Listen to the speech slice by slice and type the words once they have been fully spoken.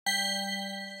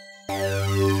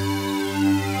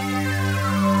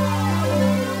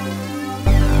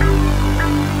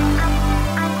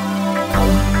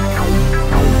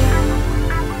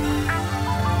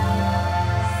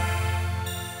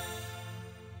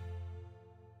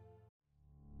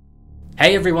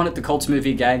Hey everyone at the Cult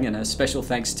Movie Gang, and a special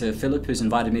thanks to Philip who's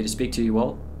invited me to speak to you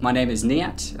all. My name is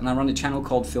Niyat and I run a channel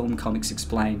called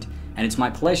FilmComicsExplained, and it's my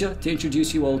pleasure to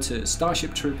introduce you all to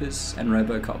Starship Troopers and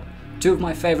RoboCop, two of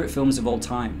my favourite films of all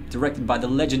time, directed by the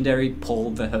legendary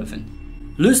Paul Verhoeven.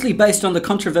 Loosely based on the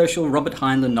controversial Robert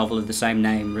Heinlein novel of the same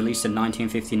name, released in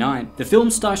 1959, the film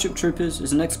Starship Troopers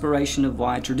is an exploration of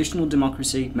why traditional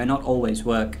democracy may not always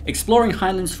work, exploring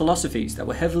Heinlein's philosophies that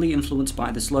were heavily influenced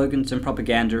by the slogans and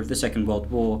propaganda of the Second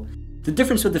World War. The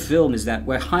difference with the film is that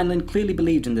where Heinlein clearly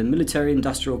believed in the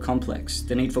military-industrial complex,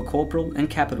 the need for corporal and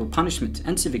capital punishment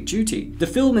and civic duty, the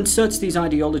film inserts these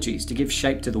ideologies to give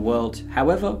shape to the world.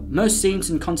 However, most scenes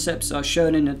and concepts are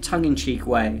shown in a tongue-in-cheek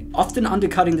way, often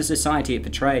undercutting the society it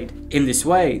portrayed. In this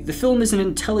way, the film is an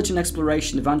intelligent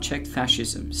exploration of unchecked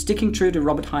fascism, sticking true to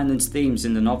Robert Heinlein's themes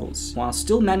in the novels, while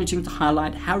still managing to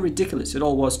highlight how ridiculous it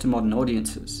all was to modern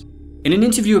audiences. In an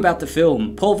interview about the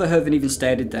film, Paul Verhoeven even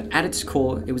stated that at its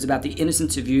core, it was about the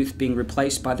innocence of youth being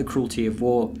replaced by the cruelty of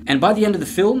war. And by the end of the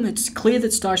film, it's clear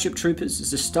that Starship Troopers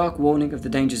is a stark warning of the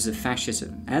dangers of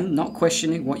fascism, and not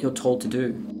questioning what you're told to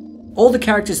do. All the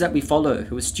characters that we follow,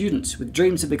 who are students with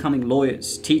dreams of becoming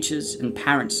lawyers, teachers, and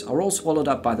parents, are all swallowed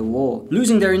up by the war,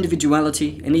 losing their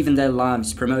individuality and even their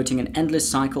lives, promoting an endless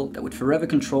cycle that would forever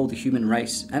control the human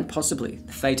race, and possibly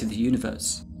the fate of the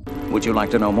universe. Would you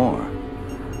like to know more?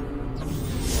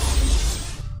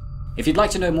 If you'd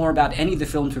like to know more about any of the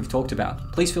films we've talked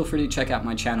about, please feel free to check out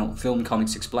my channel, Film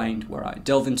Comics Explained, where I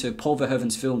delve into Paul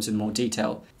Verhoeven's films in more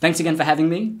detail. Thanks again for having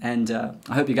me, and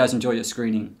I hope you guys enjoy your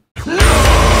screening.